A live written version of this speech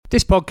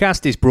This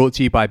podcast is brought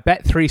to you by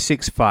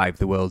Bet365,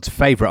 the world's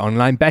favourite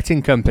online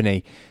betting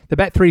company. The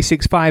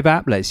Bet365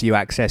 app lets you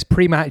access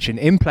pre-match and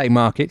in-play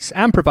markets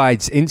and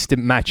provides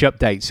instant match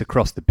updates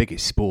across the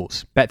biggest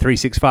sports.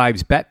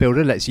 Bet365's Bet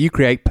Builder lets you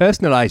create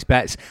personalised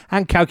bets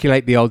and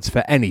calculate the odds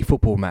for any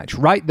football match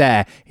right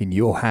there in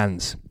your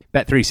hands.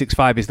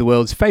 Bet365 is the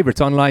world's favourite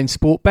online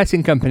sport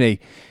betting company.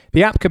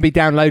 The app can be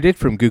downloaded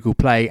from Google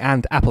Play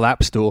and Apple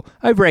App Store.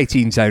 Over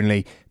 18s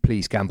only.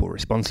 Please gamble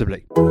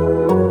responsibly.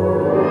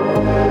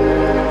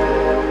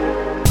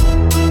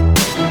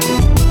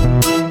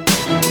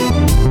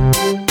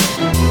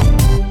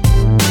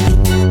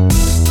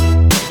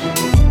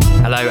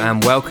 Hello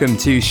and welcome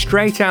to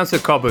Straight Outta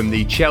Cobham,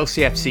 the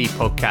Chelsea FC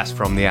podcast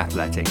from The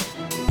Athletic.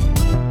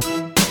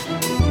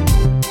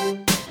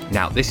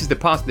 Now, this is the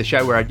part of the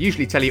show where I'd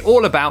usually tell you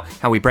all about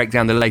how we break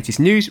down the latest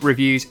news,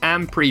 reviews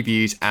and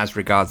previews as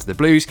regards the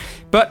Blues.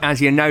 But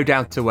as you're no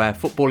doubt aware,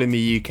 football in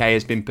the UK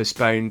has been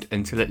postponed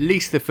until at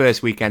least the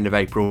first weekend of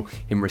April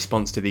in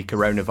response to the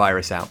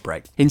coronavirus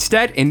outbreak.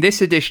 Instead, in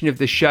this edition of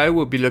the show,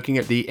 we'll be looking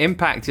at the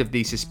impact of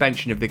the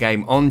suspension of the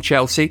game on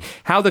Chelsea,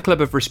 how the club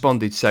have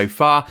responded so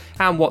far,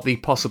 and what the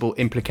possible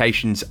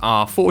implications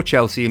are for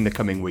Chelsea in the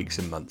coming weeks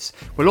and months.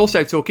 We'll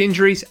also talk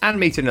injuries and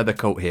meet another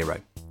cult hero.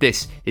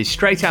 This is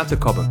Straight Outta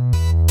Cobham.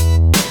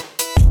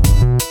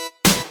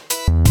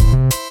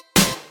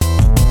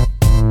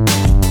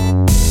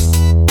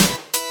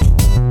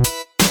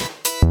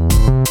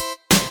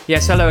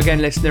 Yes, hello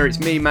again, listener. It's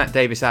me, Matt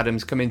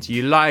Davis-Adams, coming to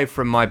you live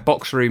from my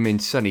box room in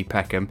sunny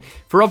Peckham.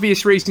 For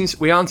obvious reasons,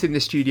 we aren't in the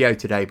studio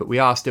today, but we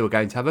are still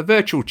going to have a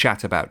virtual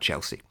chat about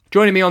Chelsea.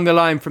 Joining me on the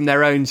line from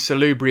their own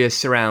salubrious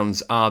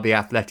surrounds are the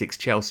Athletics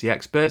Chelsea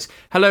experts.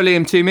 Hello,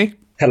 Liam Toomey.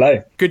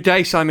 Hello. Good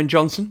day, Simon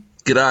Johnson.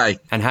 G'day.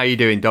 And how are you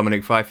doing,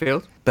 Dominic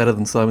Fifield? Better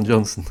than Simon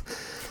Johnson.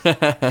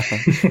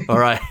 All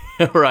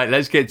right,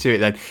 let's get to it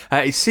then.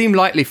 It seemed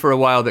likely for a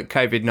while that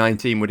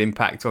COVID-19 would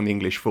impact on the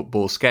English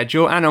football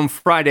schedule, and on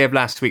Friday of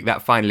last week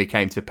that finally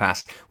came to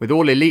pass, with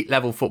all elite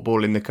level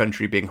football in the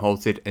country being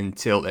halted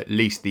until at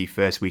least the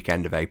first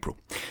weekend of April.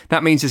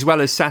 That means as well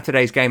as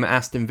Saturday's game at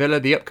Aston Villa,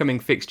 the upcoming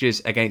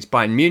fixtures against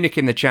Bayern Munich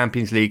in the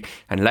Champions League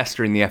and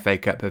Leicester in the FA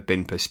Cup have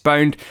been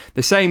postponed.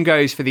 The same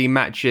goes for the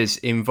matches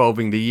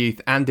involving the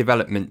youth and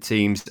development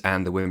teams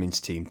and the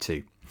women's team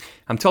too.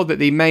 I'm told that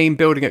the main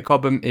building at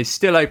Cobham is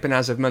still open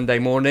as of Monday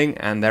morning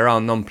and there are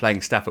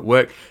non-playing staff at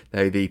work,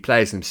 though the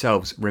players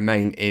themselves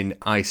remain in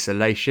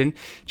isolation.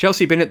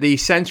 Chelsea been at the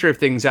centre of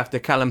things after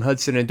Callum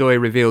Hudson-Odoi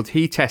revealed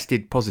he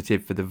tested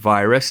positive for the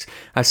virus.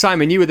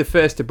 Simon, you were the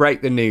first to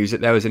break the news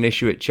that there was an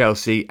issue at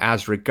Chelsea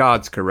as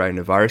regards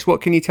coronavirus.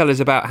 What can you tell us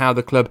about how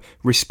the club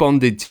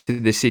responded to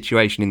the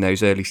situation in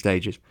those early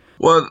stages?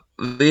 Well,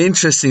 the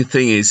interesting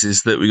thing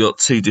is that we got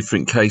two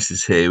different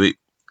cases here.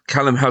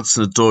 Callum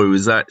Hudson-Odoi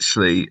was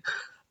actually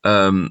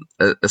a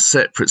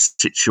separate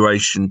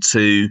situation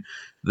to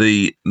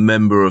the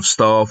member of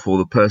staff or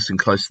the person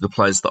close to the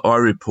players that I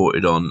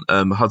reported on.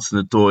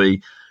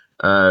 Hudson-Odoi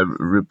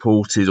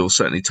reported or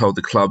certainly told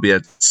the club he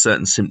had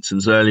certain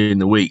symptoms earlier in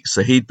the week,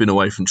 so he'd been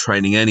away from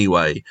training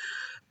anyway.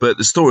 But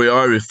the story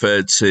I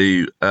referred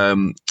to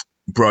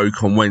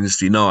broke on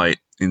Wednesday night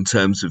in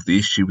terms of the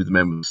issue with the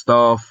member of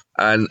staff.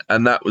 And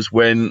that was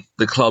when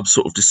the club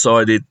sort of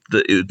decided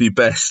that it would be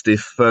best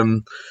if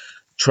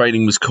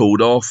training was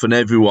called off and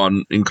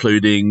everyone,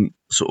 including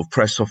sort of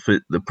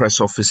the press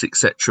office,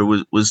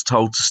 etc., was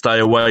told to stay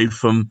away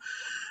from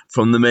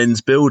the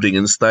men's building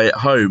and stay at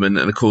home. And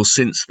of course,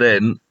 since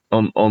then,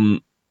 on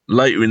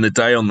later in the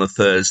day on the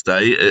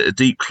Thursday, a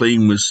deep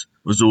clean was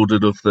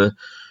ordered of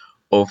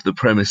the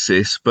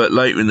premises, but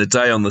later in the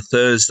day on the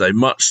Thursday,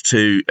 much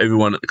to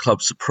everyone at the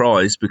club's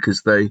surprise,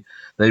 because they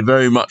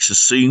very much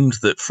assumed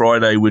that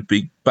Friday would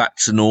be back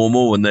to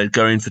normal and they'd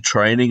go in for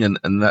training,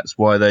 and that's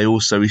why they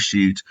also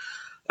issued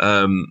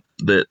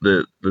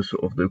the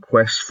sort of the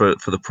request for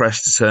the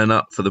press to turn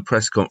up for the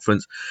press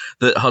conference.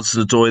 That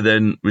Hudson-Odoi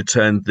then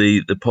returned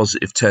the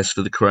positive test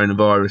for the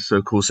coronavirus, so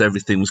of course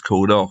everything was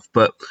called off.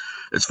 But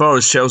as far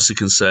as Chelsea are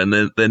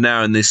concerned, they're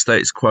now in this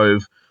status quo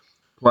of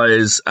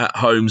players at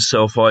home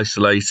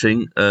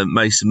self-isolating.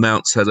 Mason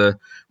Mounts had a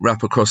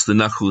rap across the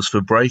knuckles for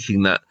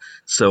breaking that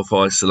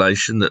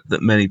self-isolation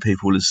that many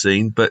people have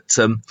seen. But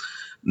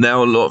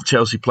now a lot of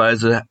Chelsea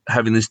players are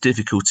having this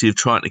difficulty of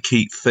trying to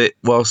keep fit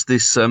whilst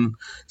this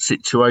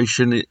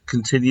situation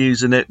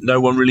continues, and no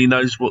one really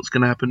knows what's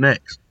going to happen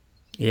next.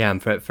 Yeah,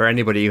 and for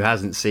anybody who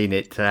hasn't seen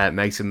it,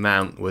 Mason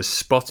Mount was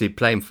spotted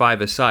playing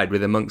five-a-side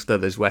with, amongst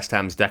others, West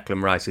Ham's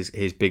Declan Rice,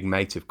 his big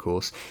mate, of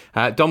course.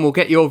 Dom, we'll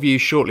get your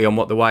views shortly on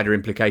what the wider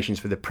implications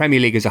for the Premier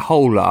League as a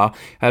whole are.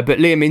 But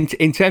Liam,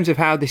 in terms of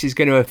how this is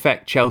going to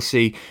affect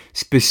Chelsea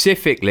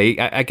specifically,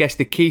 I guess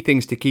the key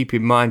things to keep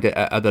in mind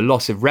are the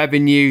loss of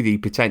revenue, the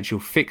potential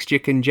fixture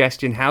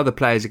congestion, how the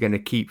players are going to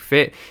keep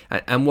fit,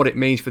 and what it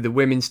means for the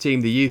women's team,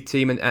 the youth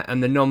team,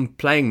 and the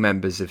non-playing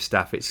members of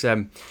staff.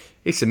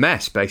 It's a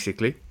mess,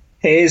 basically.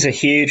 It is a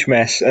huge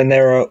mess, and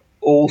there are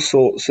all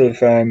sorts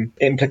of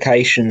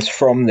implications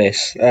from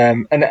this.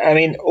 And I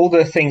mean, all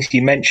the things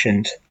you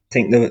mentioned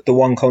think the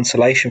one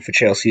consolation for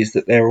Chelsea is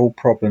that they're all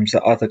problems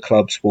that other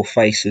clubs will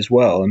face as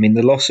well. I mean,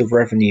 the loss of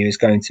revenue is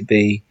going to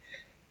be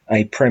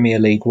a Premier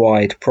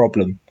League-wide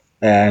problem.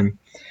 And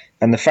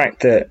the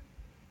fact that,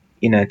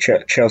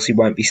 Chelsea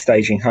won't be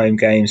staging home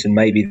games and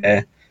maybe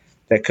their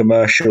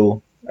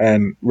commercial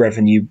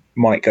revenue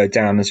might go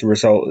down as a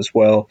result as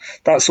well.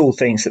 That's all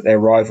things that their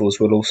rivals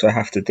will also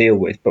have to deal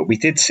with. But we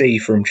did see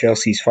from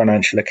Chelsea's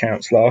financial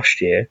accounts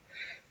last year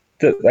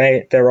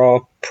that there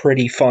are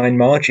pretty fine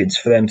margins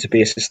for them to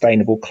be a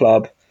sustainable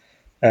club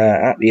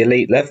at the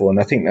elite level. And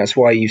I think that's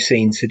why you've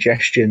seen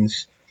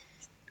suggestions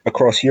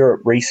across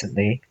Europe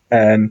recently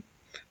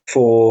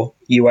for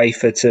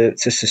UEFA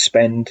to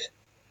suspend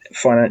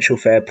financial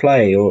fair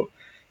play or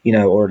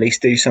at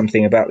least do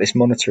something about this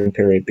monitoring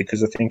period,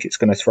 because I think it's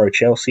going to throw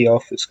Chelsea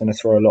off. It's going to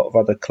throw a lot of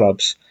other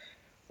clubs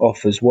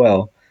off as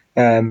well.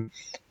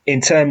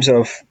 In terms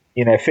of,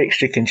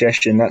 fixture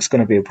congestion, that's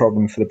going to be a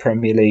problem for the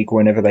Premier League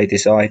whenever they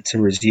decide to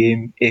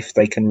resume, if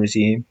they can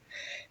resume.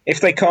 If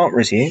they can't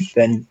resume,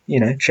 then,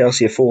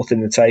 Chelsea are fourth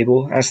in the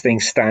table. As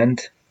things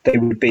stand, they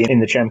would be in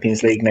the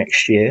Champions League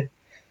next year.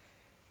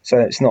 So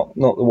it's not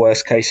the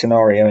worst case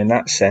scenario in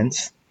that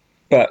sense.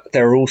 But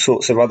there are all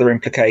sorts of other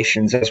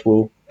implications, as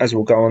we'll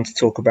go on to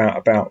talk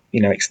about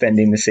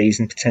extending the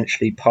season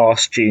potentially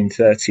past June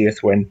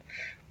 30th when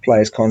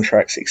players'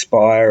 contracts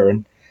expire,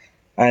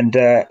 and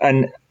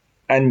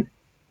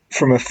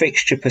from a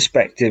fixture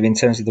perspective in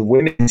terms of the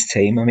women's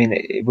team, I mean,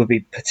 it would be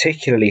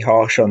particularly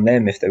harsh on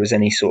them if there was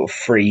any sort of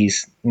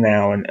freeze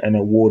now and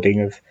awarding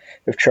of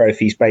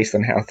trophies based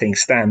on how things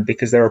stand,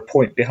 because they're a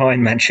point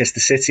behind Manchester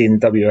City in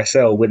the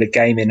WSL with a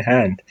game in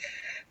hand.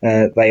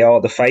 They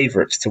are the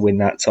favourites to win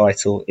that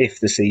title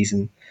if the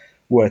season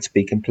were to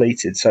be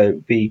completed. So it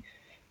would be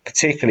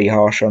particularly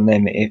harsh on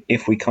them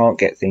if we can't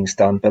get things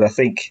done. But I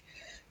think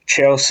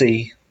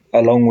Chelsea,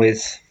 along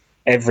with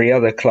every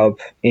other club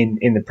in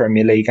the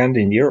Premier League and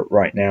in Europe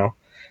right now,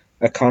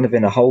 are kind of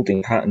in a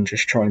holding pattern,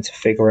 just trying to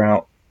figure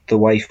out the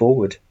way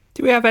forward.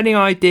 Do we have any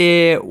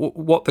idea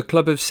what the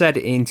club have said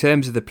in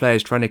terms of the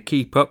players trying to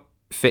keep up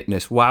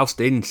fitness whilst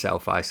in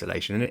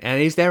self-isolation?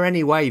 And is there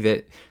any way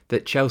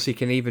that Chelsea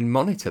can even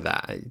monitor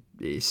that?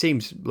 It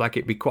seems like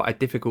it'd be quite a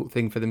difficult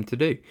thing for them to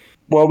do.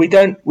 Well, we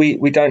don't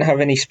have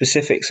any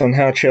specifics on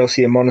how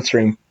Chelsea are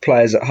monitoring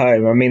players at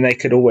home. I mean, they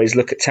could always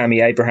look at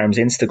Tammy Abraham's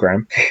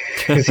Instagram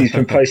because he's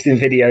been posting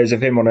videos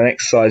of him on an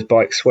exercise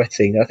bike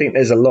sweating. I think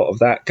there's a lot of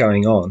that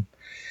going on.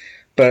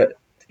 But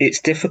it's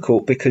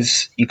difficult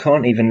because you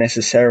can't even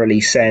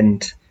necessarily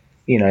send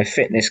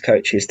fitness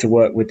coaches to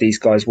work with these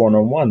guys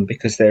one-on-one,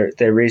 because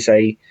there is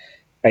a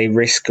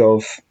risk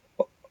of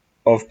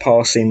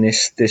passing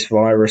this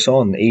virus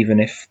on, even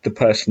if the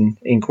person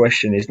in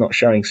question is not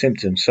showing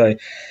symptoms. So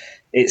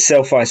it's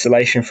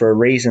self-isolation for a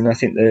reason. I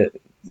think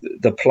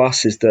the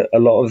plus is that a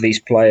lot of these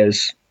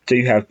players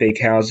do have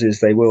big houses.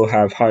 They will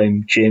have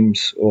home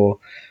gyms or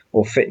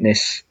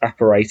fitness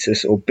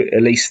apparatus, or at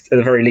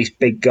the very least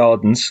big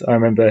gardens. I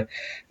remember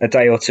a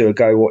day or two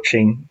ago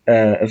watching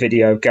a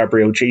video of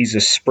Gabriel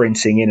Jesus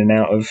sprinting in and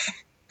out of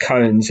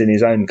cones in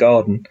his own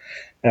garden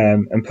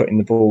and putting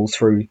the ball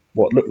through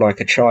what looked like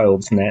a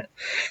child's net.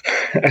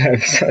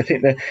 So I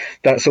think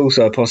that's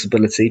also a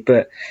possibility,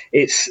 but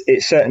it's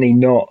certainly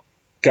not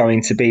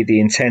going to be the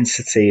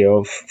intensity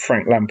of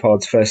Frank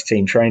Lampard's first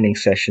team training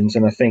sessions.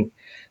 And I think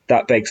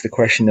that begs the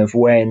question of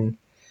when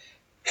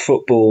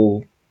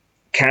football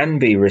can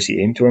be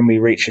resumed, when we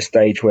reach a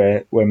stage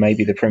where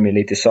maybe the Premier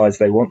League decides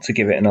they want to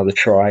give it another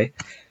try.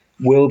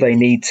 Will they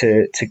need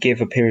to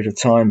give a period of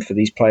time for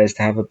these players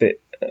to have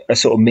a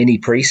sort of mini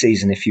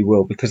pre-season, if you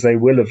will, because they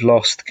will have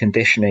lost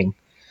conditioning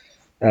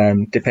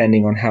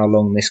depending on how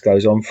long this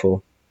goes on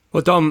for.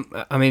 Well, Dom,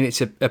 I mean,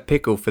 it's a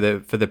pickle for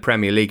the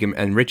Premier League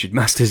and Richard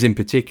Masters in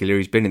particular.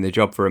 He's been in the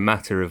job for a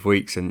matter of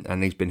weeks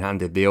and he's been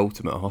handed the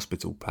ultimate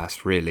hospital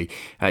pass, really.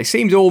 It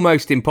seems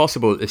almost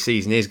impossible that the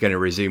season is going to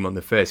resume on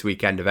the first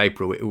weekend of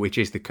April, which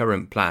is the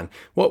current plan.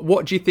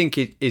 What do you think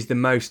is the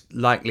most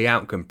likely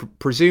outcome?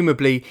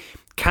 Presumably,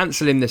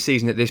 cancelling the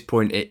season at this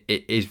point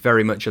is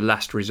very much a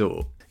last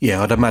resort.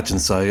 Yeah, I'd imagine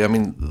so. I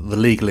mean, the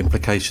legal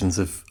implications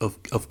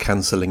of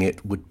cancelling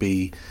it would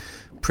be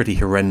pretty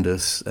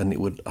horrendous, and it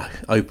would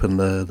open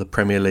the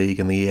Premier League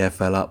and the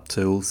EFL up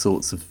to all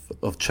sorts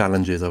of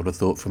challenges, I would have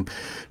thought,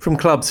 from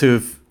clubs who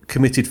have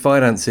committed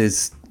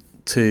finances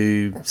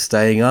to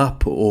staying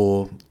up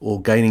or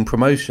gaining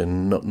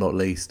promotion, not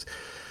least.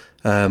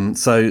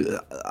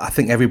 So I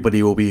think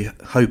everybody will be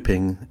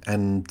hoping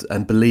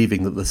and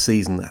believing that the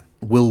season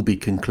will be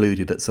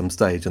concluded at some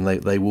stage, and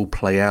they will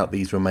play out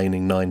these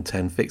remaining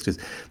 9-10 fixtures.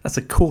 That's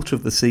a quarter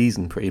of the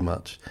season pretty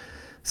much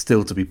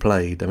still to be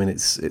played. I mean,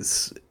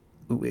 it's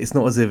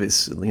not as if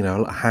it's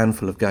a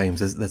handful of games.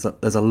 There's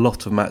a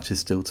lot of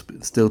matches still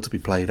to be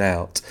played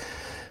out.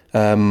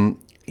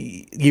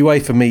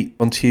 UEFA meet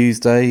on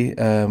Tuesday,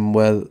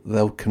 where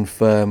they'll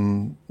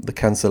confirm the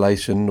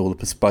cancellation or the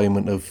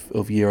postponement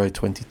of Euro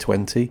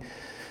 2020,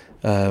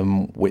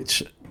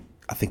 which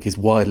I think is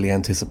widely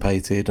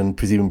anticipated and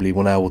presumably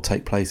will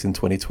take place in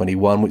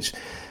 2021,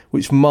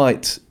 which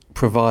might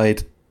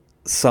provide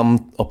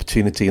some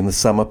opportunity in the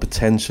summer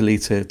potentially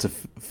to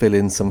fill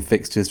in some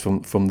fixtures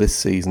from this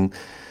season.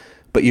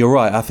 But you're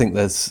right. I think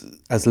there's,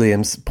 as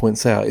Liam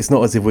points out, it's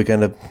not as if we're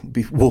going to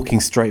be walking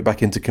straight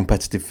back into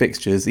competitive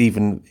fixtures.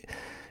 Even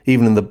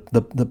in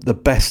the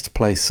best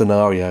place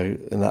scenario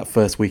in that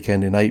first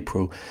weekend in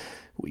April,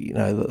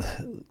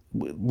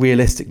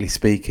 realistically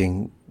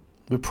speaking,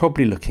 we're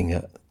probably looking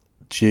at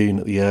June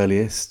at the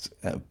earliest.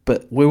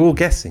 But we're all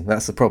guessing.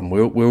 That's the problem.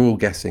 We're all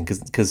guessing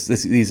because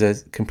these are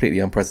completely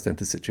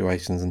unprecedented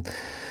situations, and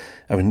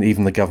I mean,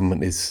 even the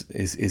government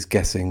is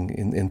guessing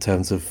in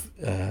terms of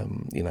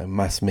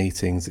mass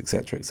meetings,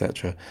 etc.,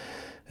 etc.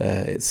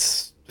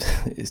 It's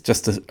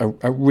just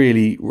a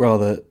really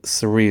rather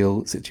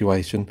surreal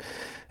situation,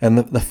 and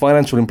the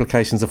financial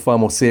implications are far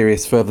more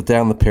serious further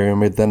down the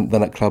pyramid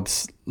than at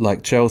clubs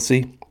like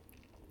Chelsea.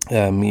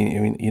 You're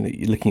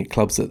looking at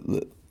clubs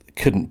that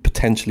couldn't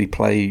potentially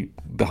play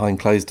behind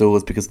closed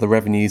doors because the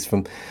revenues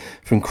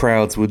from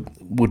crowds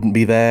wouldn't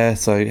be there.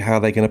 So how are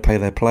they going to pay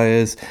their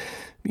players?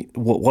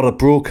 What are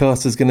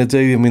broadcasters going to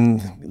do? I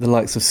mean, the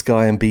likes of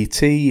Sky and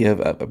BT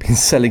have been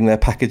selling their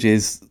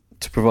packages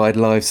to provide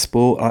live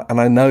sport, and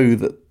I know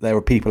that there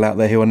are people out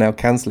there who are now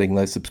cancelling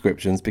those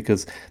subscriptions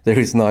because there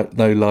is no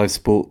live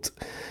sport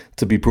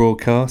to be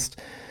broadcast.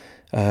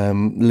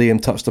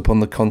 Liam touched upon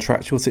the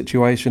contractual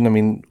situation. I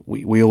mean,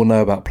 we all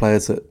know about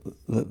players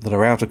that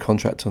are out of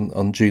contract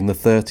on June the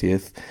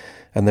 30th,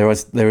 and there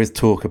is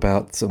talk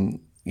about some,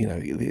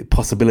 the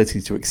possibility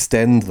to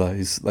extend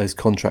those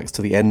contracts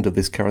to the end of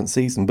this current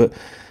season.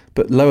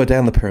 But lower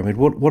down the pyramid,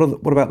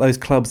 what about those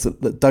clubs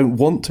that don't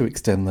want to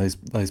extend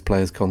those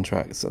players'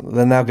 contracts?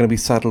 They're now going to be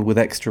saddled with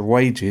extra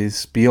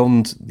wages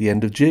beyond the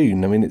end of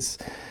June. I mean, it's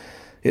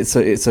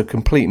a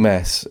complete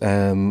mess.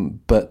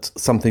 But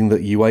something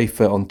that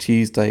UEFA on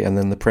Tuesday, and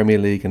then the Premier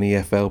League and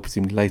EFL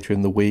presumably later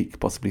in the week,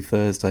 possibly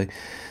Thursday,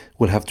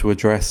 will have to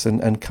address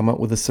and come up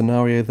with a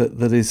scenario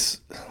that is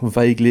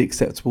vaguely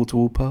acceptable to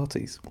all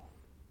parties.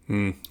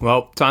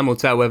 Well, time will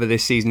tell whether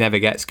this season ever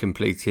gets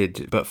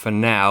completed, but for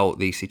now,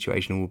 the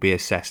situation will be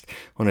assessed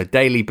on a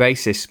daily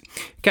basis.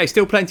 Okay,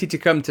 still plenty to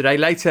come today.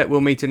 Later,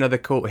 we'll meet another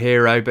court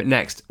hero, but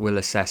next, we'll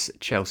assess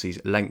Chelsea's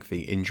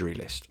lengthy injury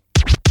list.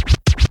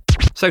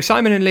 So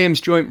Simon and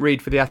Liam's joint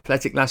read for The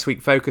Athletic last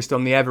week focused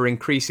on the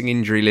ever-increasing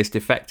injury list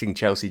affecting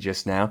Chelsea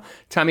just now.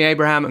 Tammy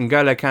Abraham,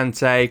 N'Golo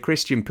Kante,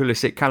 Christian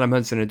Pulisic, Callum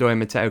Hudson-Odoi and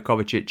Mateo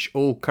Kovacic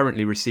all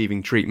currently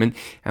receiving treatment,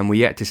 and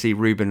we're yet to see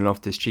Ruben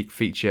Loftus-Cheek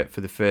feature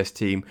for the first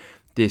team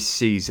this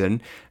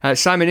season.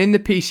 Simon, in the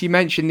piece you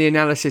mentioned the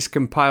analysis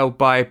compiled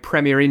by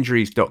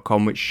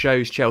PremierInjuries.com, which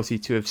shows Chelsea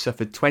to have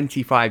suffered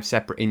 25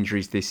 separate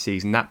injuries this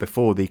season, that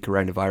before the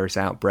coronavirus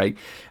outbreak.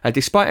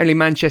 Despite only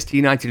Manchester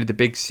United of the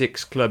big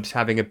six clubs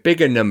having a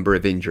bigger number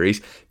of injuries,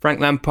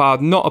 Frank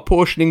Lampard not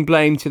apportioning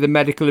blame to the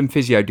medical and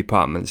physio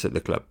departments at the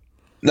club.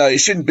 No, it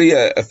shouldn't be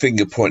a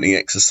finger-pointing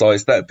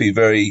exercise. That'd be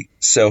very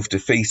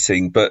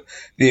self-defeating. But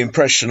the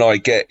impression I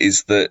get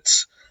is that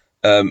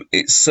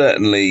it's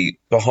certainly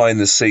behind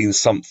the scenes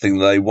something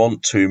they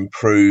want to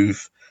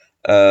improve,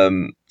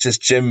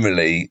 just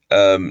generally.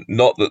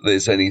 Not that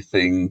there's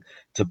anything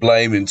to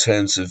blame in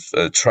terms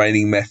of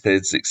training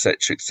methods,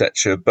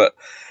 etc., but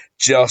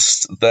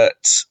just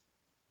that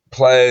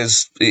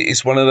players,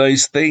 it's one of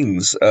those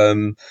things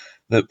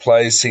that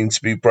players seem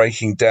to be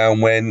breaking down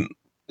when,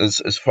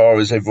 as far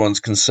as everyone's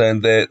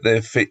concerned,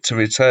 they're fit to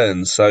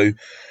return. So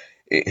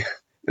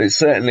there's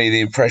certainly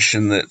the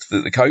impression that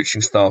the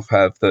coaching staff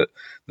have that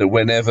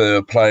whenever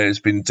a player has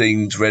been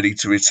deemed ready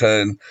to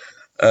return,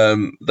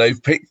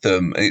 they've picked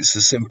them. It's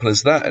as simple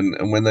as that.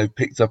 And when they've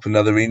picked up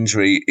another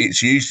injury,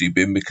 it's usually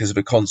been because of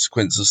a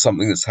consequence of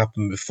something that's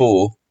happened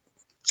before,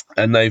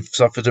 and they've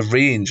suffered a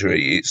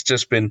re-injury. It's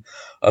just been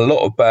a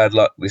lot of bad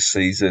luck this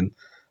season.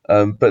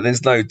 But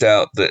there's no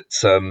doubt that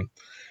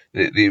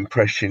the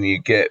impression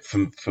you get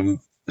from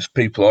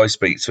people I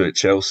speak to at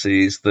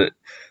Chelsea is that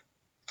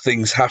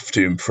things have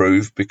to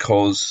improve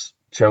because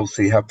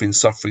Chelsea have been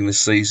suffering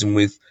this season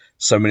with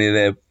so many of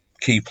their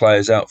key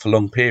players out for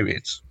long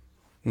periods.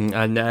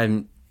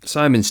 And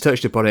Simon's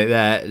touched upon it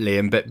there,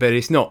 Liam, but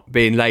it's not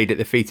being laid at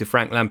the feet of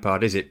Frank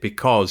Lampard, is it?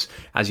 Because,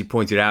 as you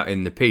pointed out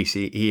in the piece,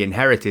 he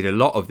inherited a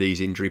lot of these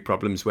injury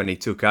problems when he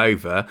took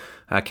over,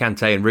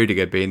 Kante and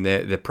Rudiger being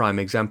the prime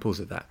examples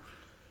of that.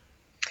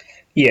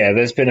 Yeah,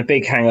 there's been a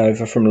big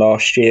hangover from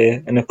last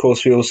year. And of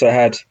course, we also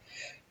had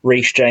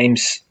Reece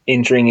James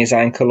injuring his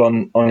ankle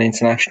on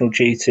international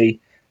duty.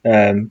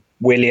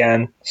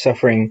 Willian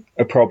suffering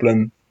a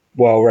problem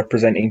while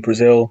representing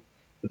Brazil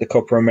at the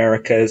Copa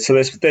America. So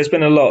there's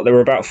been a lot. There were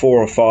about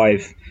 4 or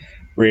 5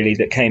 really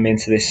that came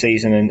into this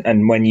season.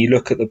 And when you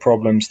look at the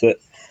problems that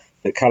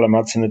Callum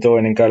Hudson-Odoi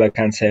and N'Golo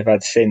Kante have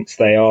had since,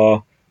 they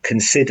are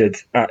considered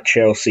at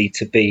Chelsea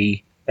to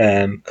be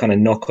kind of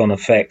knock-on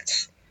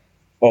effects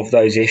of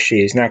those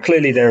issues. Now,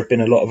 clearly there have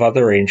been a lot of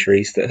other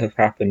injuries that have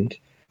happened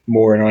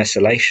more in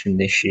isolation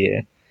this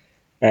year.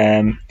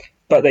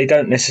 But they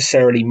don't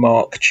necessarily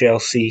mark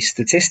Chelsea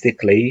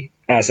statistically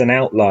as an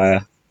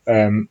outlier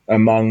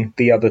among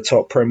the other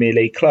top Premier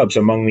League clubs,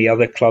 among the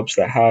other clubs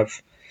that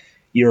have,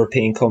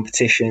 European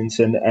competitions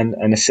and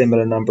a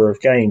similar number of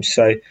games.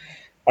 So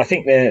I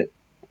think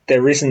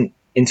there isn't,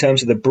 in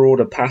terms of the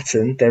broader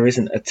pattern, there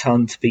isn't a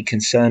ton to be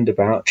concerned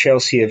about.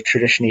 Chelsea have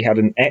traditionally had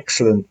an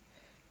excellent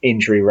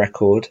injury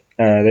record.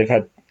 They've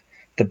had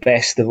the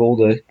best of all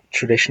the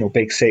traditional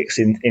Big Six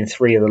in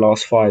 3 of the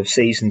last 5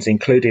 seasons,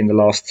 including the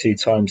last 2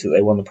 times that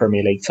they won the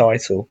Premier League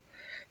title,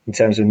 in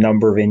terms of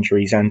number of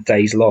injuries and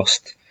days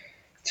lost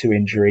to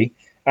injury.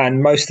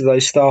 And most of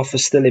those staff are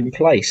still in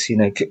place. You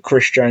know,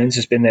 Chris Jones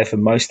has been there for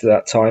most of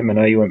that time. I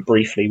know he went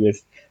briefly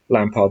with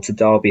Lampard to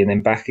Derby and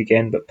then back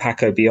again, but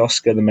Paco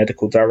Biosca, the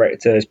medical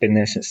director, has been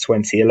there since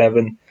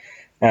 2011.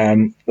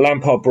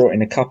 Lampard brought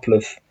in a couple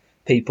of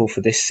people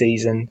for this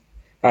season.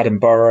 Adam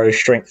Burrow,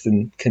 strength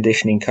and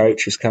conditioning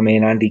coach, has come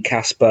in. Andy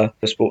Casper,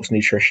 a sports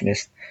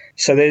nutritionist.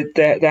 So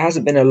there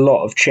hasn't been a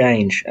lot of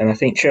change, and I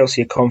think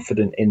Chelsea are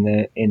confident in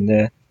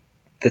the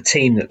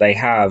team that they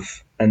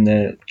have and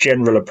the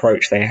general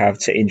approach they have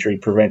to injury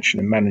prevention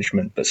and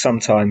management. But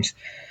sometimes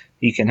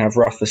you can have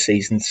rougher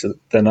seasons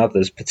than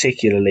others,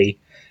 particularly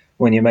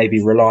when you're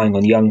maybe relying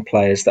on young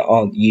players that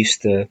aren't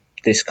used to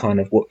this kind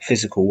of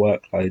physical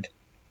workload.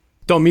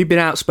 Dom, you've been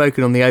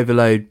outspoken on the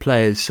overload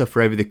players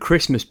suffer over the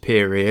Christmas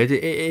period.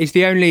 Is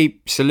the only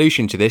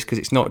solution to this, because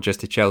it's not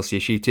just a Chelsea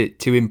issue,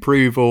 to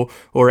improve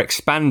or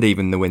expand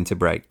even the winter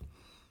break?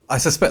 I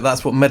suspect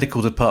that's what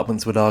medical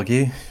departments would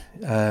argue.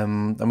 I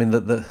mean,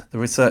 the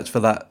research for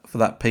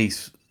that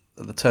piece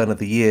at the turn of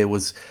the year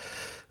was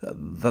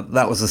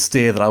that was a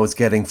steer that I was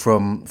getting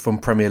from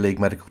Premier League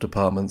medical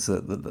departments,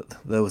 that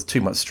there was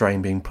too much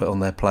strain being put on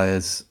their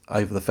players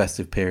over the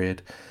festive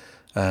period,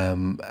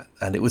 and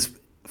it was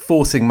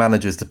forcing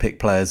managers to pick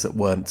players that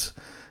weren't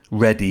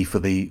ready for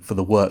the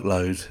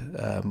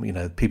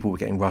workload. People were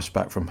getting rushed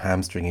back from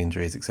hamstring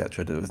injuries,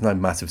 etc. There was no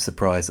massive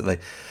surprise that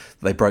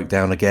they broke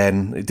down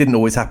again. It didn't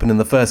always happen in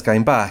the first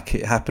game back.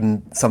 It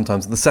happened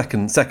sometimes in the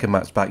second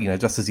match back.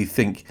 Just as you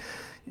think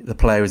the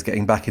player is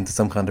getting back into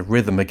some kind of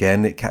rhythm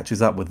again, it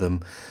catches up with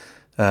them.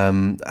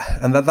 And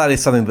that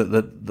is something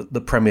that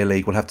the Premier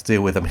League will have to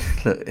deal with. I mean,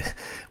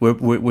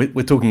 look,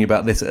 we're talking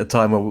about this at a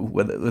time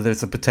where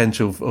there's a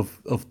potential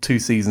of 2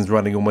 seasons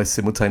running almost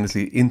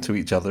simultaneously into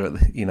each other,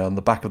 on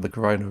the back of the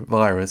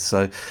coronavirus.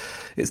 So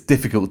it's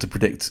difficult to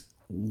predict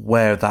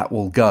where that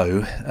will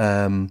go.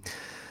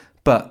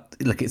 But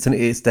look,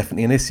 it's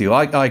definitely an issue.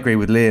 I agree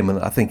with Liam, and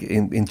I think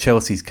in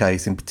Chelsea's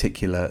case in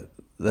particular,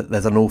 that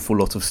there's an awful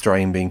lot of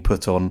strain being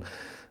put on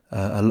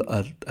a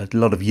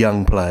lot of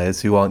young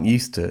players who aren't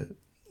used to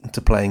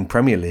playing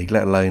Premier League,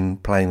 let alone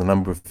playing the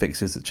number of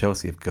fixtures that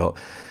Chelsea have got.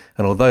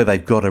 And although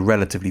they've got a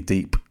relatively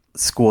deep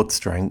squad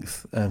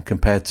strength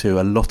compared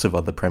to a lot of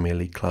other Premier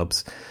League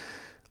clubs,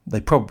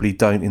 they probably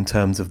don't in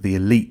terms of the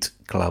elite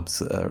clubs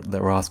that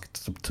are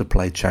asked to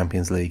play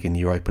Champions League and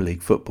Europa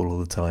League football all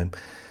the time.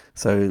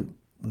 So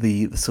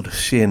the sort of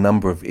sheer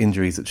number of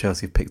injuries that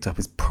Chelsea have picked up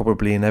is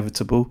probably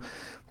inevitable,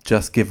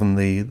 just given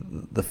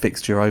the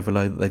fixture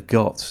overload that they've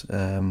got.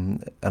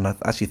 And I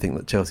actually think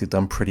that Chelsea have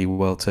done pretty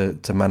well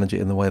to manage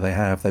it in the way they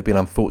have. They've been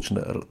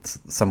unfortunate.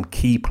 Some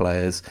key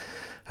players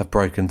have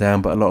broken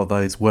down, but a lot of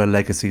those were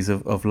legacies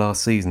of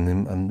last season,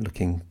 and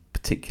looking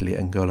particularly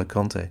at N'Golo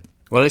Kanté.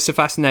 Well, it's a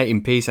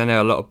fascinating piece. I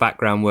know a lot of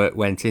background work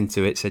went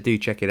into it, so do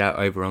check it out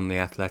over on The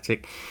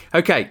Athletic.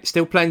 OK,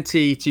 still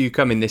plenty to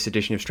come in this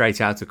edition of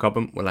Straight Outta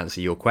Cobham. We'll answer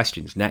your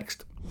questions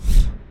next.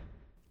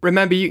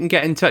 Remember, you can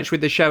get in touch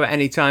with the show at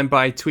any time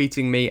by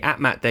tweeting me at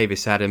Matt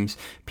Davis Adams.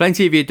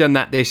 Plenty of you have done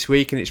that this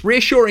week, and it's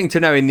reassuring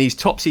to know in these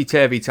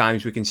topsy-turvy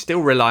times we can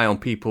still rely on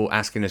people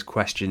asking us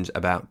questions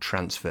about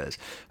transfers.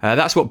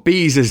 That's what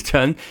Bees has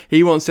done.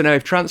 He wants to know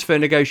if transfer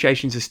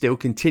negotiations are still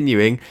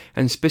continuing,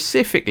 and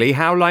specifically,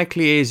 how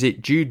likely is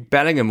it Jude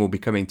Bellingham will be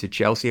coming to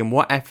Chelsea, and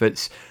what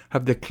efforts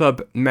have the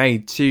club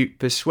made to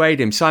persuade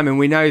him? Simon,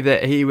 we know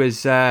that he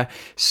was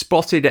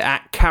spotted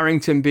at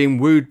Carrington being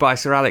wooed by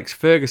Sir Alex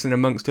Ferguson,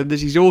 amongst others.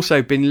 He's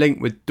also been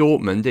linked with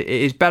Dortmund.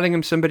 Is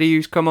Bellingham somebody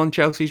who's come on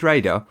Chelsea's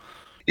radar?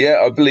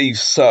 Yeah, I believe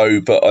so,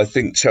 but I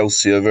think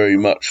Chelsea are very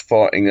much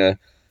fighting a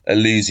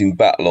losing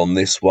battle on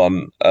this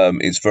one.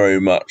 It's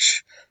very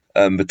much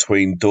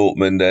between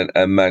Dortmund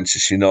and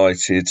Manchester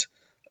United.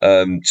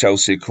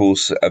 Chelsea, of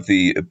course, have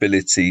the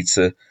ability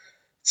to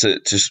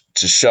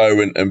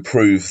show and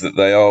prove that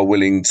they are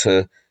willing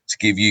to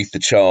give youth a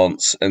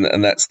chance,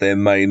 and that's their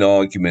main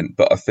argument.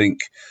 But I think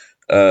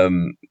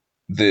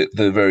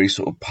the very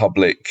sort of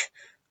public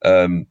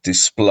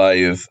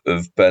display of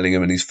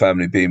Bellingham and his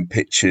family being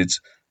pictured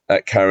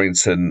at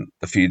Carrington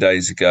a few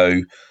days ago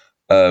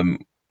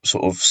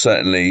sort of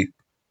certainly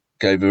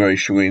gave a very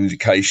strong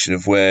indication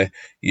of where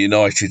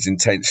United's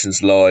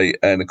intentions lie.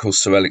 And of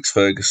course, Sir Alex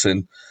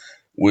Ferguson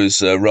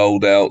was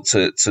rolled out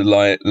to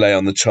lay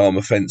on the charm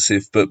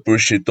offensive, but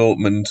Borussia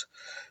Dortmund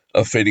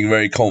are feeling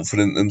very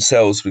confident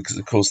themselves because,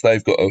 of course,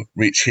 they've got a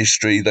rich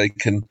history. They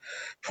can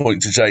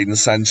point to Jadon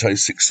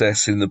Sancho's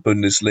success in the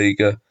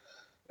Bundesliga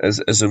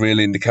as a real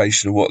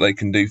indication of what they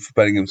can do for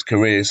Bellingham's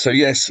career. So,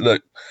 yes,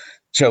 look,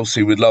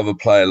 Chelsea would love a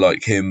player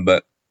like him,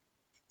 but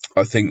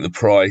I think the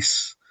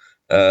price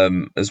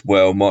as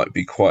well might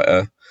be quite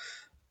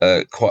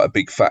quite a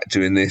big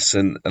factor in this,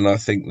 and I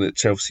think that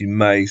Chelsea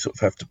may sort of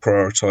have to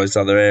prioritise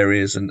other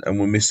areas and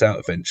will miss out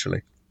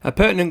eventually. A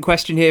pertinent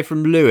question here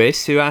from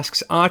Lewis, who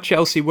asks, are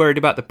Chelsea worried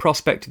about the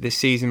prospect of this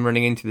season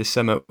running into the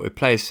summer with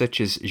players such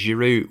as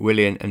Giroud,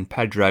 Willian and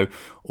Pedro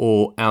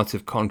all out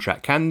of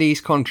contract? Can these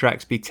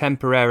contracts be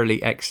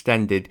temporarily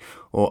extended,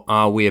 or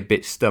are we a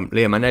bit stumped?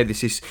 Liam, I know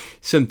this is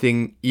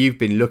something you've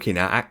been looking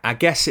at. I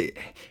guess,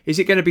 is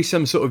it going to be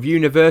some sort of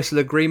universal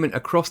agreement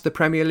across the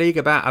Premier League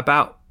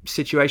about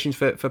situations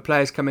for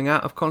players coming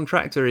out of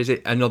contract, or is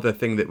it another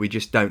thing that we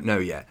just don't know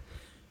yet?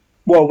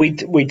 Well,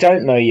 we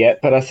don't know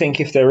yet, but I think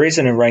if there is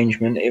an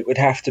arrangement, it would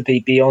have to be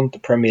beyond the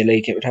Premier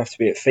League. It would have to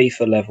be at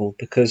FIFA level,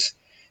 because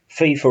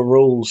FIFA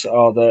rules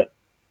are that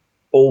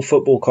all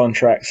football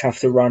contracts have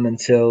to run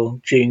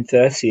until June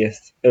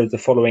 30th of the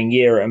following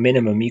year at a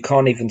minimum. You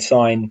can't even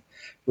sign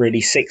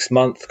really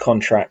 6-month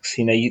contracts.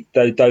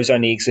 Those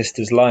only exist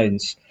as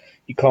loans.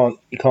 You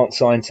can't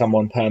sign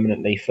someone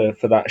permanently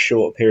for that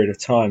short period of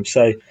time.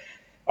 So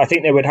I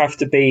think there would have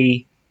to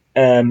be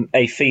a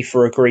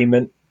FIFA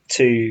agreement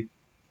to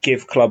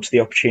give clubs the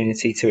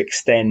opportunity to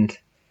extend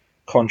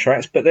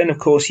contracts. But then, of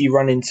course, you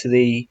run into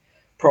the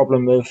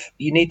problem of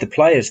you need the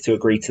players to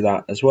agree to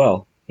that as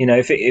well.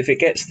 If it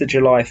gets to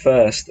July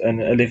 1st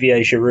and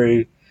Olivier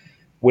Giroud,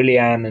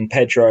 Willian and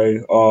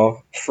Pedro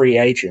are free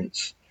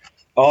agents,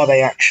 are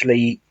they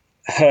actually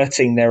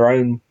hurting their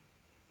own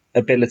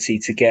ability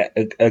to get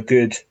a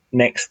good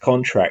next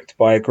contract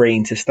by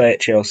agreeing to stay at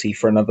Chelsea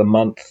for another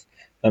month,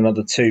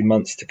 another 2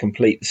 months to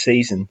complete the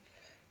season?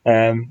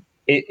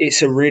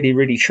 It's a really,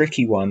 really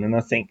tricky one, and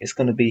I think it's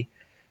going to be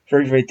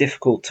very, very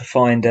difficult to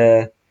find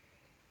a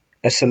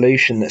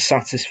solution that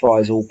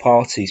satisfies all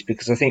parties,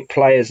 because I think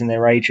players and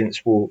their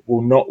agents will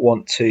not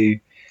want to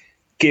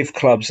give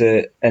clubs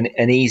an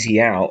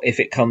easy out if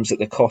it comes at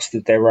the cost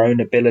of their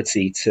own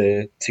ability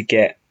to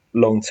get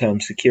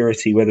long-term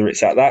security, whether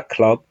it's at that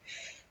club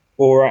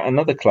or at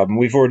another club. And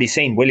we've already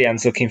seen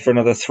Willian's looking for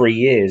another 3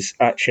 years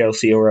at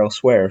Chelsea or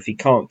elsewhere. If he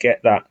can't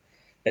get that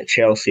at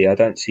Chelsea, I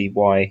don't see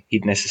why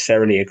he'd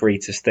necessarily agree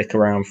to stick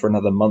around for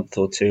another month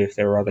or two if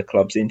there are other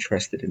clubs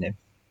interested in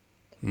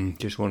him.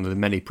 Just one of the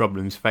many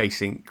problems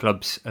facing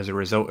clubs as a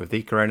result of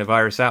the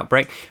coronavirus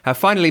outbreak.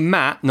 Finally,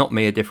 Matt, not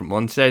me, a different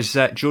one, says,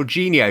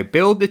 Jorginho,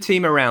 build the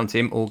team around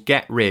him or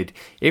get rid.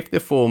 If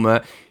the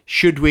former,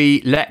 should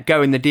we let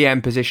go in the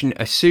DM position,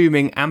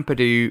 assuming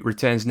Ampadu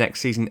returns next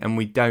season and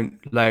we don't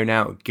loan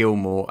out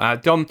Gilmour?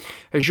 Dom,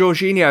 has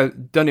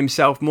Jorginho done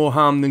himself more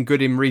harm than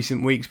good in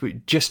recent weeks,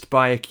 but just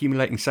by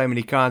accumulating so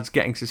many cards,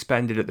 getting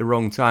suspended at the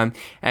wrong time,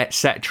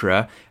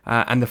 etc.?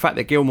 And the fact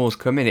that Gilmour's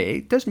come in,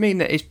 it does mean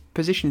that his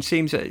position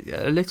seems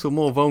a little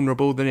more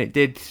vulnerable than it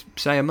did,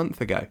 say, a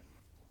month ago.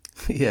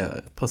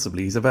 Yeah,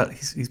 possibly.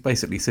 He's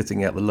basically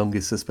sitting out the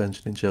longest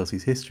suspension in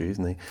Chelsea's history,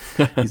 isn't he?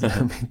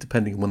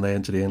 Depending on when they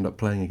actually end up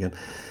playing again.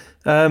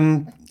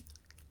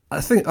 I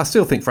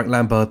still think Frank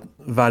Lampard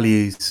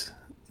values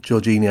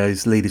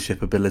Jorginho's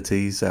leadership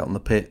abilities out on the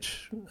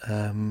pitch.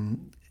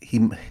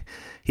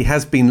 He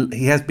has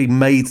been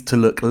made to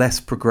look less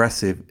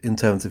progressive in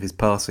terms of his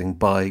passing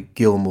by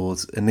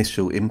Gilmour's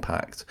initial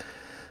impact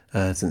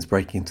since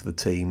breaking into the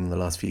team in the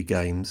last few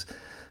games.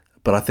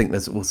 But I think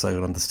there's also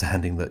an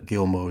understanding that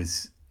Gilmour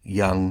is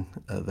young.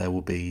 There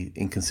will be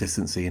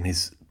inconsistency in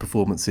his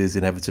performances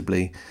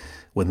inevitably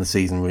when the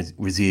season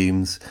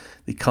resumes.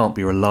 He can't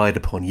be relied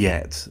upon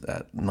yet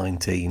at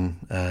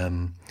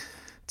 19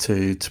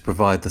 to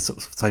provide the sort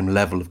of same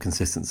level of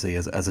consistency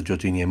as a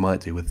Jorginho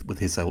might do with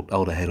his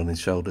older head on his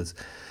shoulders.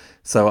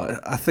 So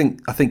I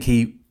think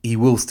he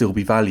will still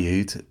be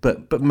valued,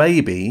 but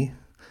maybe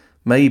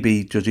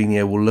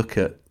Jorginho will look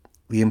at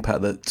the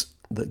impact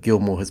that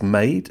Gilmour has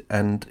made,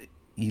 and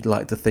you'd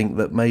like to think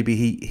that maybe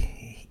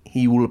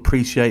he will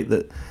appreciate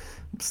that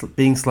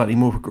being slightly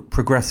more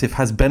progressive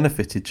has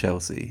benefited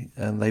Chelsea,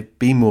 and they've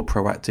been more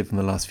proactive in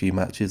the last few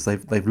matches.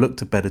 They've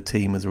looked a better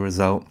team as a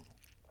result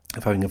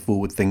of having a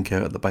forward thinker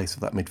at the base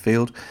of that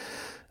midfield.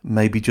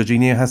 Maybe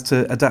Jorginho has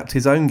to adapt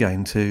his own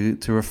game to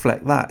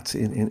reflect that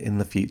in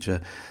the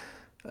future.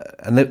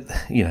 And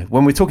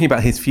when we're talking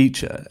about his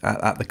future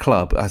at the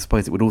club, I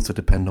suppose it would also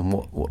depend on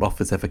what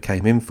offers ever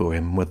came in for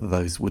him, whether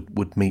those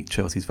would meet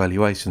Chelsea's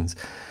valuations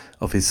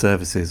of his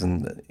services.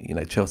 And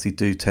Chelsea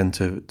do tend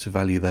to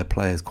value their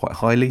players quite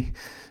highly.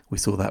 We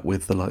saw that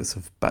with the likes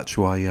of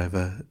Batshuayi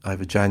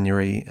over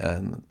January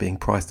and being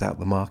priced out of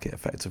the market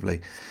effectively.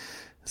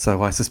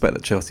 So I suspect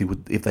that Chelsea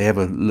would, if they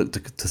ever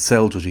looked to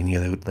sell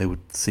Jorginho, they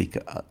would seek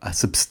a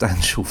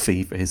substantial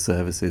fee for his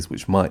services,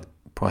 which might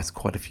price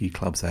quite a few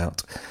clubs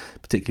out,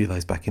 particularly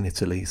those back in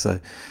Italy. So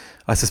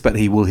I suspect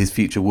his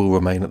future will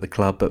remain at the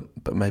club,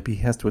 but maybe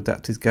he has to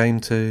adapt his game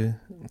to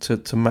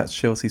match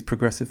Chelsea's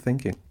progressive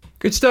thinking.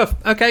 Good stuff.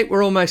 Okay,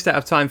 we're almost out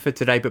of time for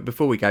today, but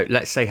before we go,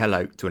 let's say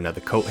hello to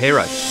another cult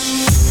hero.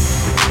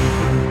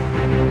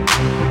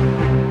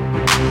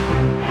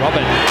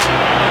 Robin,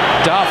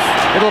 Duff,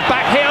 little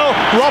back heel,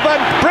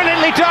 Robin,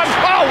 brilliantly done.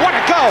 Oh, what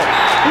a goal!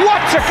 What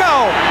a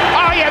goal!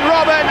 Arjen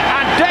Robben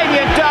and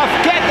Damien Duff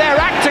get their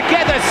act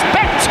together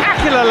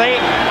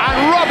spectacularly, and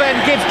Robin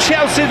gives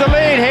Chelsea the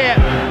lead here.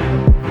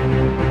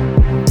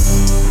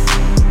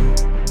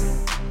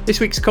 This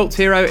week's cult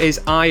hero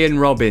is Arjen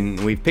Robben.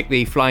 We've picked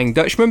the Flying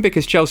Dutchman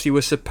because Chelsea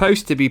was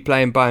supposed to be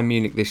playing Bayern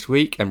Munich this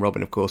week, and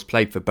Robben, of course,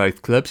 played for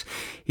both clubs.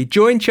 He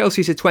joined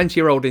Chelsea as a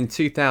 20-year-old in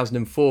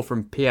 2004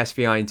 from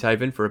PSV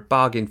Eindhoven for a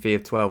bargain fee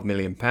of £12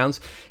 million.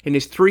 In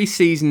his 3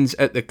 seasons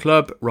at the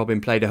club,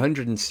 Robben played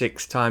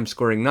 106 times,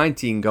 scoring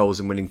 19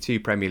 goals and winning 2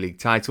 Premier League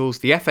titles,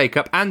 the FA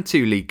Cup and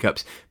 2 League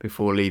Cups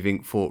before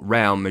leaving for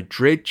Real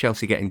Madrid.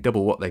 Chelsea getting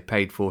double what they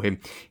paid for him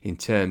in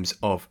terms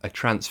of a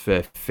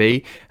transfer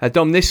fee.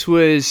 Dom, this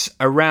was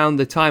around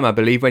the time, I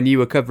believe, when you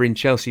were covering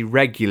Chelsea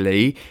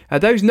regularly.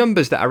 Those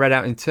numbers that I read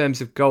out in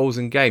terms of goals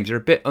and games are a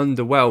bit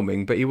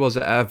underwhelming, but he was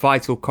a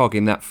vital cog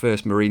in that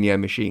first Mourinho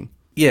machine.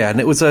 Yeah,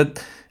 and it was I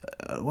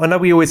know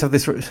we always have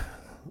this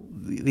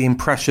the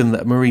impression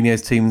that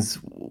Mourinho's teams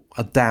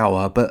are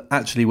dour, but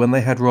actually when they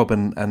had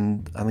Robben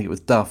and I think it was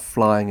Duff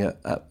flying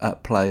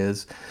at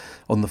players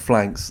on the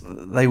flanks,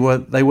 they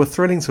were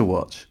thrilling to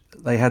watch.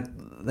 They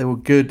were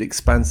good,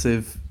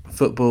 expansive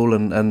football,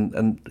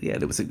 and yeah,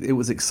 it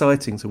was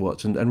exciting to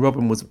watch, and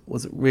Robben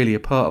was really a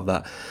part of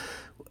that.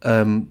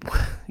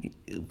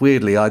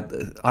 Weirdly, I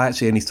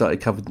actually only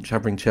started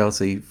covering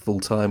Chelsea full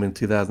time in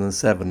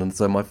 2007, and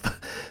so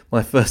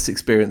my first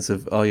experience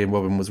of Arjen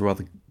Robben was a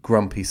rather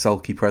grumpy,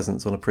 sulky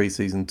presence on a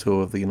pre-season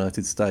tour of the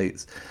United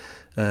States,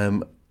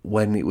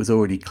 when it was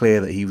already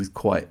clear that he was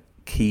quite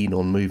keen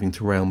on moving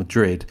to Real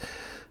Madrid.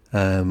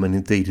 And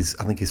indeed,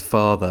 I think his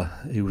father,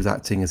 who was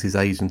acting as his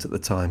agent at the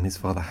time, his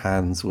father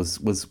Hans,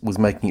 was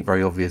making it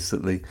very obvious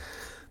that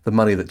the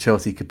money that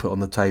Chelsea could put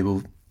on the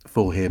table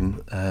for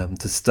him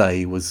to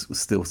stay was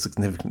still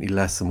significantly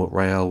less than what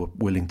Real were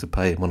willing to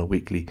pay him on a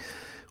weekly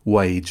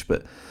wage.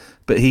 But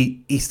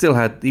he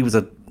was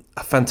a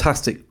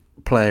fantastic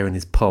player in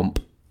his pomp,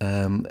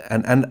 and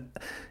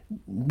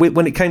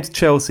when it came to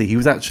Chelsea, he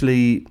was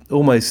actually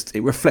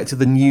it reflected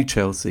the new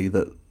Chelsea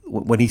that.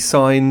 When he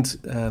signed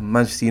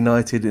Manchester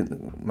United,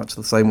 in much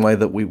the same way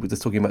that we were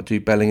just talking about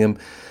Jude Bellingham,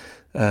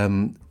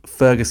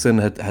 Ferguson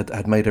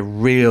had made a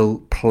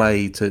real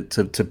play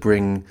to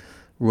bring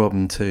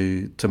Robben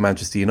to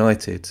Manchester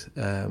United.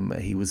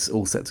 He was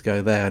all set to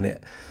go there, and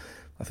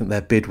I think their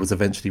bid was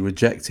eventually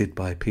rejected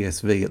by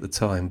PSV at the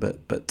time.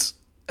 But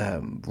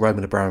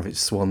Roman Abramovich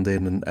swanned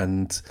in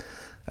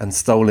and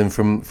stole him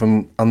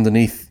from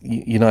underneath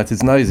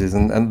United's noses,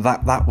 and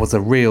that was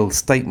a real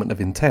statement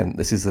of intent.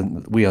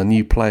 We are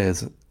new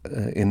players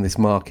in this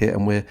market,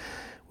 and we're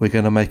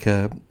going to make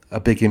a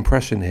big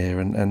impression here.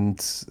 And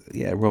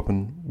yeah,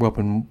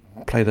 Robben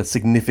played a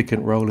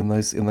significant role in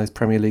those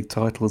Premier League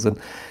titles and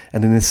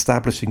in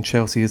establishing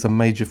Chelsea as a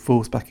major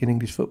force back in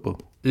English football.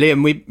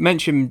 Liam, we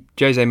mentioned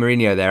Jose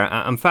Mourinho there.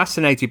 I'm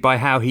fascinated by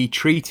how he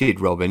treated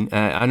Robben,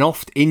 an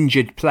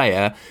oft-injured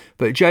player,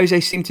 but Jose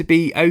seemed to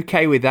be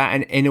okay with that,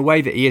 and in a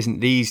way that he isn't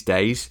these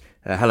days.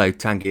 Hello,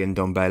 Tanguy and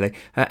Don Bailey.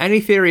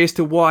 Any theory as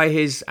to why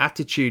his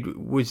attitude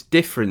was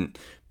different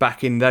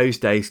back in those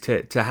days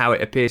to how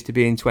it appears to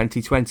be in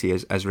 2020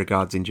 as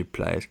regards injured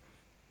players?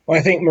 Well,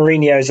 I think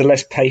Mourinho is a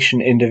less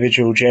patient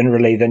individual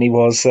generally than he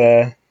was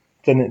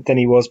than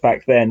he was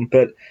back then.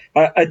 But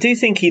I do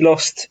think he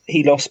lost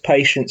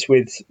patience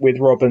with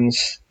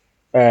Robben's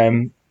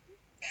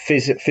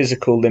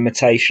physical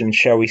limitations,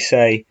 shall we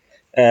say,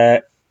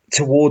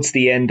 towards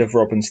the end of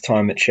Robben's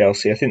time at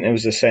Chelsea. I think there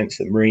was a sense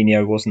that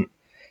Mourinho wasn't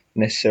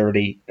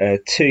necessarily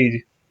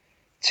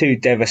too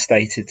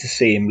devastated to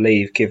see him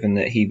leave, given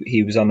that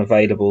he was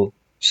unavailable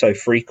so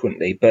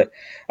frequently. But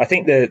I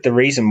think the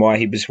reason why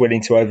he was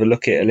willing to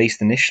overlook it, at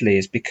least initially,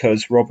 is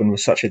because Robben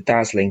was such a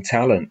dazzling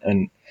talent,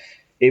 and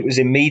it was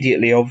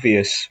immediately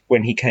obvious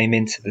when he came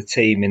into the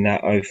team in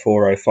that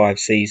 04-05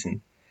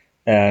 season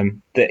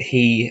that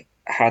he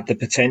had the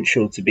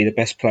potential to be the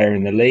best player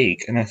in the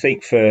league. And I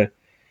think for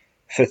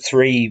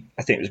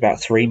it was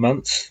about 3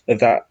 months of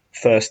that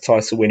first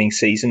title-winning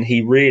season,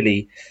 he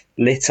really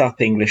lit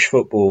up English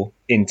football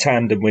in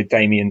tandem with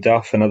Damien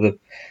Duff, another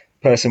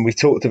person we've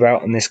talked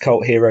about in this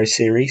Cult Hero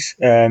series.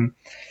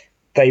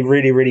 They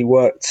really, really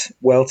worked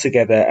well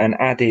together and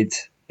added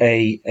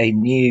a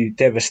new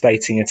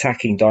devastating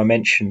attacking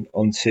dimension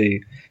onto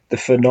the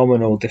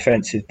phenomenal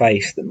defensive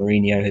base that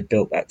Mourinho had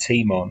built that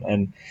team on.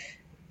 And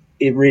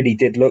it really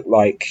did look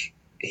like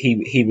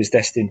he was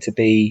destined to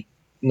be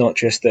not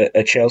just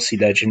a Chelsea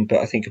legend, but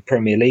I think a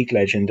Premier League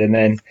legend. And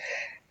then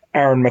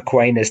Aaron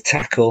McQuaina's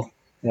tackle,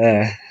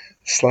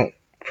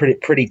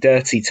 pretty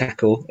dirty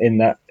tackle in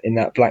that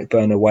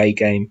Blackburn away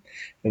game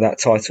of that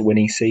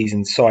title-winning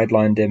season,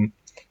 sidelined him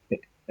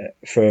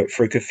for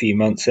a good few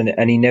months,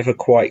 and he never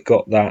quite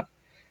got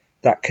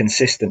that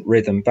consistent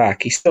rhythm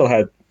back. He still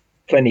had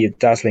plenty of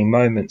dazzling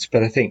moments,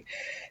 but I think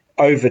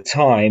over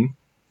time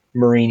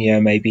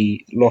Mourinho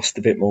maybe lost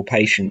a bit more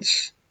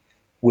patience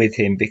with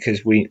him,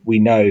 because we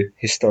know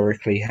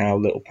historically how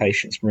little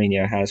patience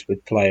Mourinho has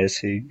with players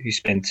who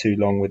spend too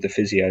long with the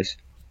physios.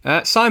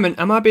 Simon,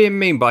 am I being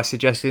mean by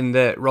suggesting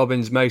that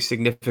Robben's most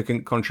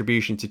significant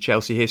contribution to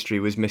Chelsea history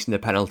was missing a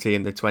penalty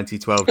in the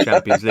 2012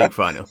 Champions League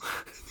final?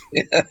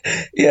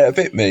 Yeah, a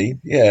bit mean.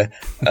 Yeah,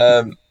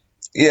 I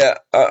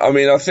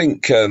mean, I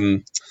think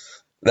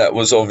that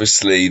was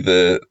obviously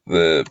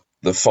the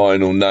the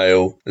final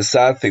nail. The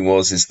sad thing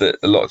is that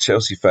a lot of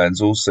Chelsea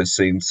fans also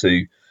seem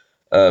to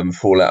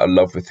fall out of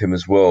love with him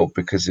as well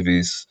because of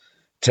his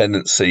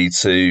tendency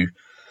to,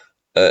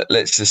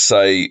 let's just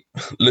say,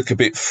 look a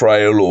bit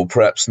frail or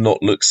perhaps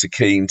not look so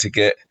keen to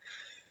get,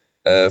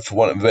 for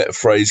want of a better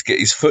phrase, get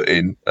his foot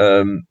in.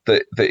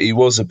 That he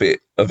was a bit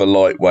of a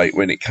lightweight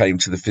when it came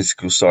to the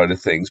physical side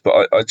of things.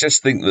 But I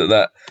just think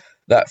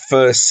that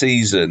first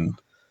season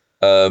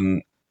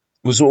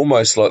was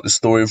almost like the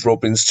story of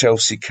Robben's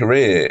Chelsea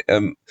career.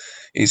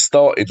 He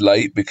started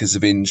late because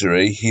of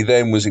injury. He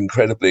then was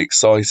incredibly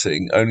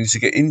exciting, only to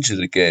get injured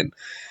again.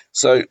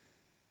 So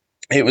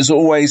it was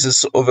always a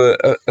sort of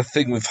a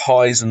thing with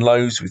highs and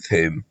lows with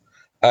him.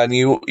 And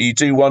you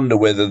do wonder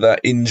whether that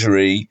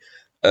injury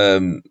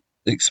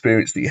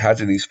experience that he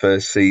had in his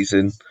first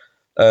season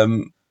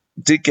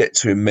did get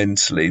to him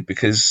mentally,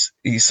 because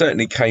he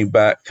certainly came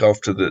back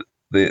after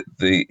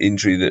the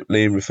injury that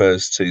Liam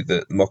refers to,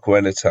 the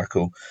Mokoena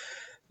tackle,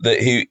 that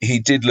he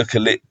did look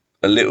a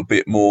little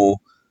bit more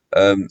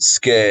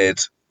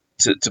scared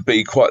to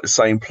be quite the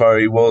same player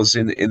he was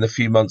in the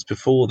few months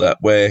before that,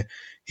 where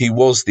he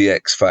was the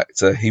X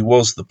factor. He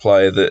was the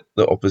player that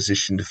the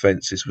opposition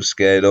defences were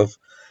scared of,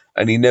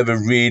 and he never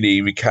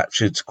really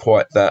recaptured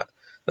quite that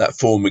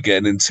form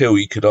again until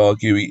you could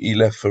argue he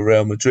left for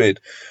Real Madrid.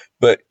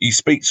 But you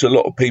speak to a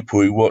lot of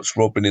people who watched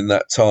Robben in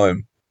that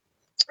time,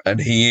 and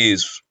he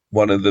is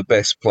one of the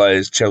best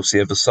players Chelsea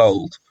ever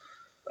sold,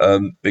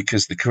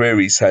 because the career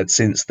he's had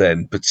since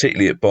then,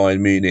 particularly at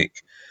Bayern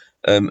Munich,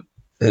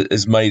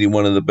 has made him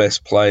one of the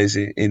best players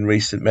in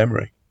recent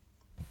memory.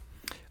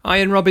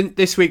 Ian Robben,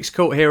 this week's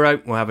cult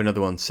hero. We'll have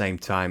another one same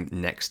time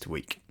next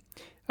week.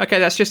 Okay,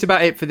 that's just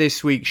about it for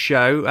this week's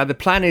show. The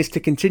plan is to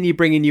continue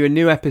bringing you a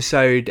new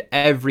episode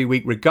every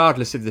week,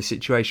 regardless of the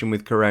situation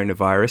with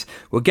coronavirus.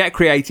 We'll get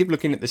creative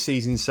looking at the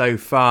season so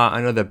far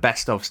and other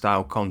best-of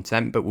style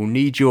content, but we'll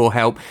need your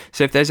help.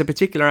 So if there's a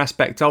particular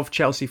aspect of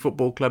Chelsea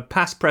Football Club,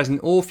 past,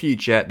 present or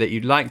future, that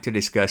you'd like to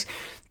discuss,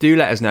 do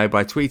let us know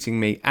by tweeting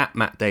me at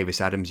Matt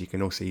Davis Adams. You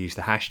can also use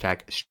the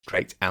hashtag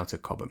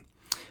 #StraightOutaCobham.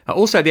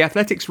 Also, the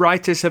Athletics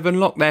writers have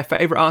unlocked their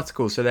favourite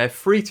articles, so they're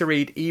free to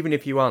read even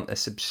if you aren't a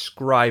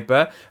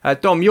subscriber.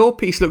 Dom, your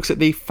piece looks at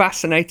the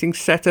fascinating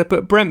setup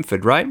at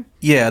Brentford, right?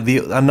 Yeah,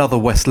 another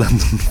West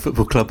London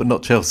football club, but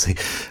not Chelsea.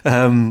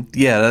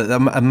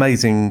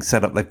 Amazing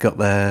setup they've got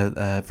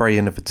there. Very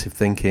innovative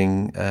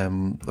thinking.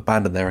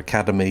 Abandoned their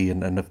academy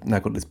and have now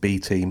got this B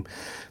team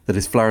that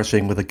is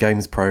flourishing with a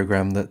games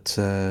programme that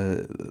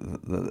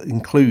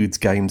includes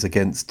games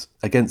against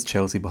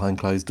Chelsea behind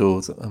closed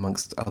doors,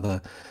 amongst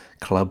other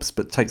clubs,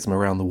 but takes them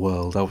around the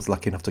world. I was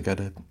lucky enough to go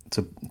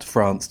to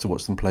France to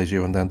watch them play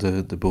Girondins down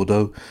to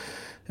Bordeaux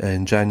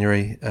in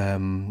January,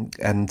 and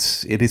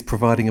it is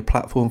providing a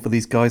platform for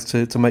these guys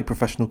to make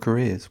professional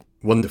careers.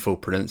 Wonderful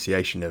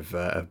pronunciation of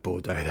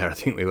Bordeaux there. I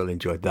think we all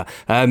enjoyed that.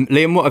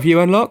 Liam, what have you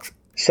unlocked?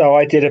 So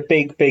I did a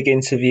big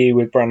interview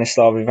with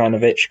Branislav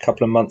Ivanovic a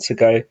couple of months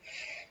ago,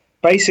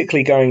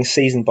 basically going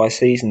season by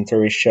season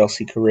through his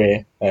Chelsea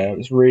career. It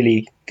was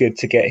really good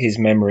to get his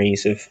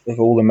memories of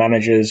all the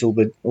managers, all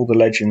the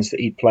legends that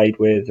he played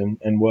with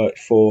and worked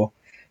for.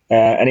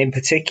 And in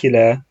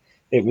particular,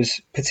 it was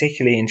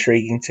particularly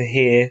intriguing to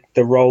hear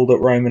the role that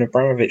Roman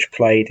Abramovich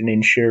played in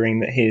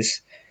ensuring that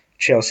his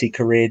Chelsea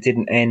career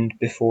didn't end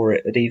before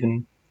it had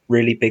even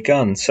really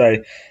begun. So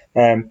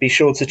be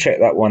sure to check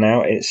that one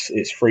out.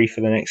 It's free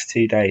for the next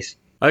 2 days.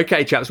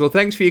 Okay, chaps. Well,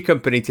 thanks for your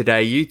company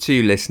today. You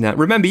too, listener.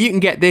 Remember, you can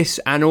get this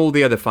and all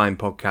the other fine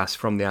podcasts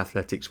from The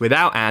Athletics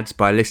without ads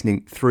by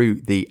listening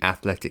through the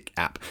Athletic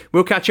app.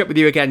 We'll catch up with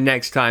you again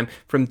next time.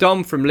 From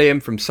Dom, from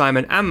Liam, from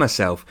Simon and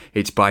myself,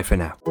 it's bye for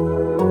now.